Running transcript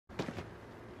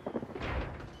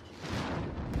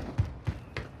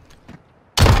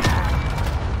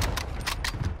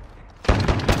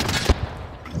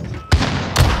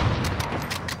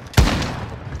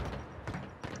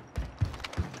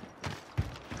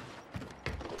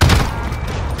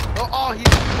Oh, he's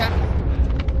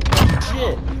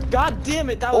Shit! God damn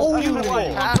it! That was beautiful.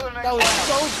 That was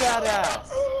so badass.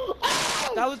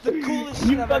 That was the coolest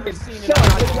shit I've ever seen in a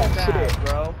match,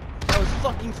 bro. That was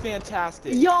fucking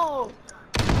fantastic. Yo,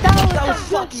 that was some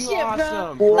good fucking shit,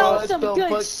 awesome, bro. bro. That was some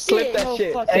good shit. That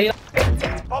shit. Hey,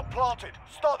 Bomb planted.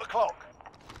 Start the clock.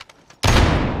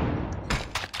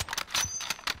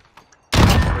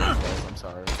 I'm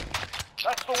sorry.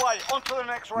 That's the way. On to the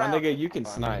next My round. nigga, you can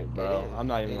snipe, bro. I'm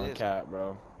not even on cap,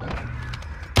 bro.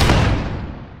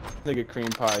 Nigga cream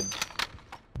pie.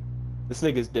 This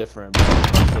nigga's different,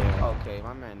 bro. okay,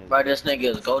 my man is. Bro, this nigga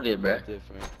is goated, bro.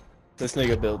 Different. This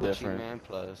nigga built different. Man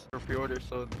plus. Pre-order,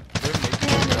 so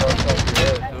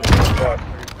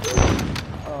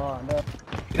Oh no.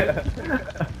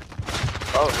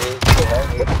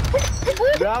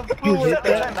 Grab food with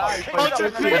that knife. I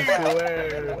just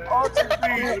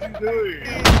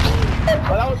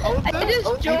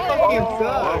joined.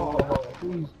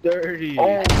 He's dirty.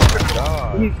 Oh my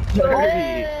God. He's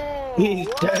dirty. He's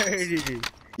dirty.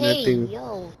 Nothing. Hey,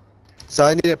 yo. So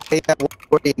I need to pay that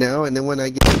 140 now, and then when I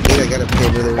get paid, I gotta pay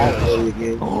another 140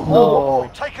 again. Oh.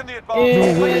 Taking the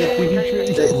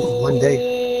advantage. One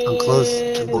day, I'm close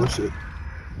to bullshit.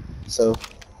 So.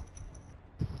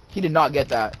 He did not get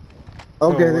that.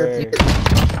 Okay,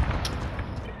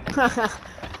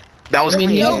 That was clean.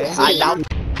 They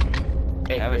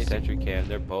have a sentry cam.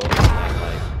 They're both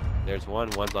like there's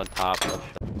one's on top.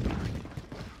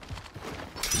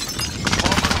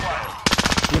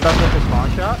 You about to get the spawn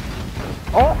shot?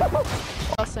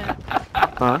 Wilson.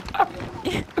 Huh?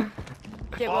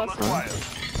 Get Wilson.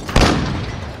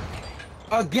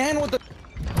 Again with the.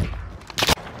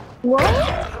 What?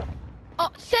 Oh,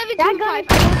 75.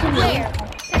 Where?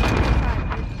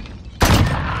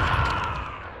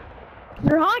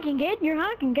 You're honking good. You're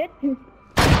honking good.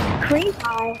 Cream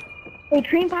pie. Wait,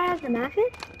 cream pie has the matches?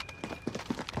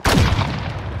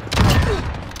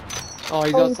 Oh,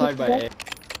 he's outside by A.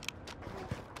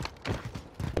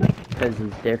 Because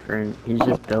he's different. He's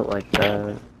just built like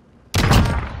that.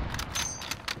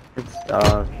 It's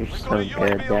you're so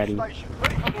good, daddy. Why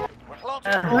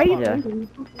are you Yeah. thinking?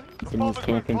 And he's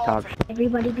camping top shit.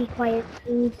 Everybody be quiet.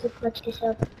 We need to clutch this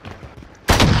up.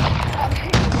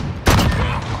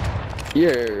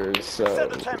 You're so. Set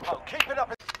the tempo. Keep it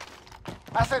up.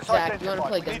 Assets Zach, you wanna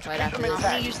play identified. gunfight We need to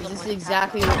after keep this? them intact. This is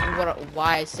exactly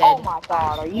why I said. Oh my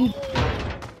god, are you?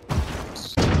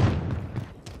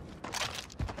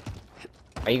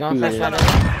 Are you going for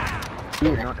that?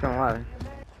 Dude, not gonna lie.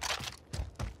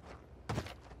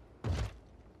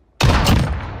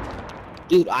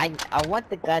 Dude, I want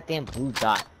the goddamn blue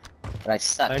dot, but I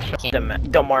suck. I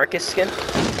can't. DeMarcus skin?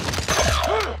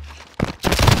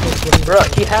 Bro,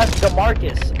 he has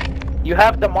DeMarcus. You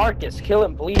have DeMarcus. Kill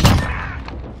him, please. We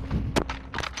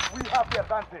have the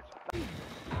advantage.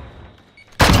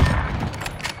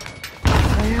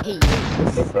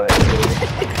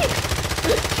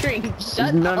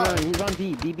 Shut No, up. he's on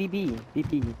B. B.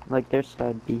 Like their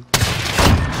side B. Imagine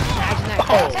that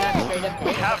crossback straight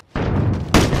up.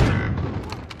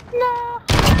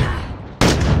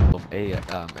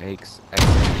 X.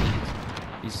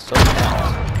 He's so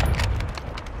fast.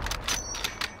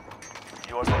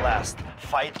 You are the last.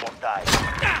 Fight or die.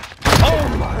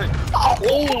 Oh my!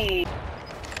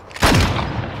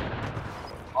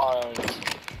 Oh!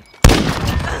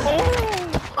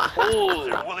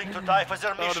 They're willing to die for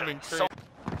their mission. So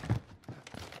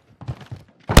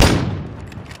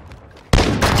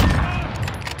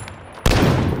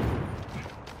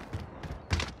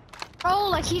Oh,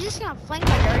 like he just got flanked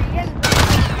by her. You guys.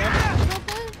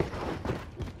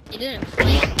 He didn't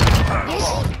flank.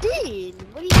 Yes, he did.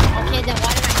 What do you? Okay, then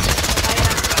why did I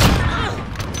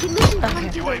He literally went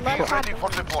to the UAV left side. ready for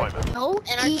deployment. No,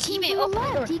 and our he teammate came opened the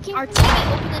left. door. He came Our from teammate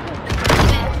left. opened the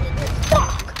door.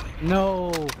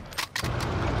 No.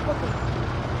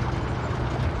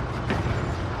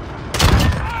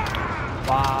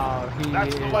 Wow, he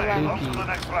That's is the way. On to the sneaky.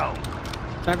 next round.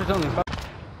 Sniper's only.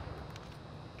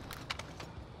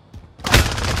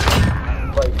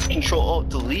 Control Alt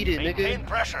delete it, Maintain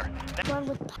pressure. One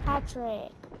with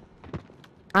Patrick.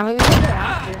 I'm gonna go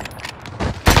after.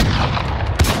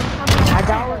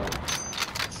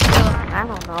 I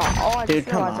don't know. Oh, I Dude,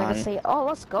 just realized I come could on. say, oh,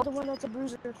 let's go. The one that's a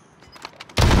bruiser. It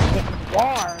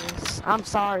was. I'm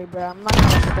sorry, bro. I'm not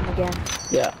gonna with them again.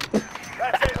 Yeah.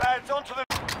 That's it, lads. On to the.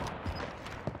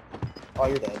 Oh,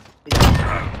 you're dead.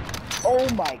 Oh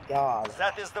my god.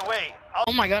 That is the way.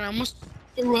 Oh my god, I almost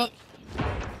threw up.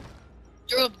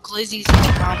 Threw up glizzies.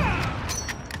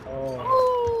 Oh.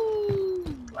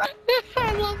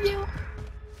 I love you.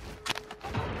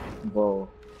 Whoa.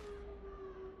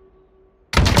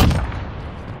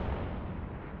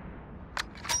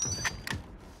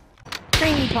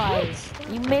 Creamy pies.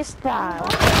 You missed that.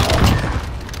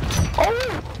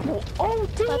 Oh,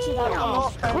 dude. Touch it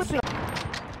out. Clip it.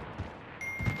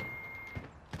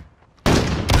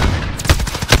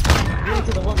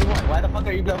 To the 1v1. Why the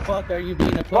fuck are you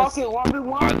being a pussy? Fuck it, 1v1,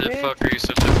 Why the bitch. fuck are you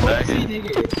such a faggot?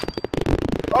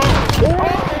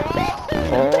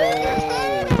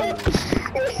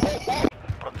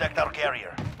 Protect our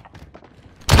carrier.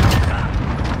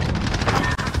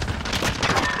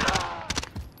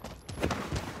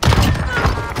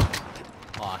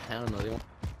 Aw, hell no. They won't.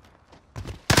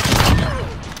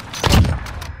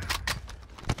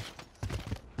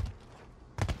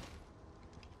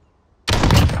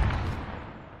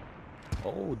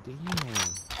 Oh, damn.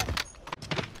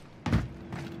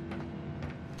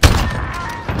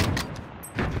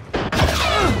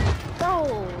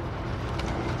 Go.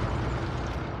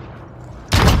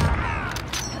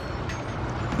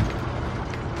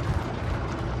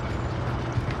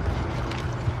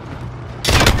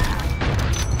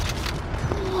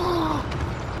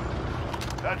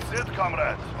 That's it,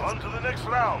 comrades. On to the next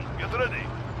round. Get ready.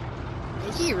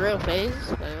 Is he real face?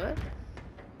 Wait, what?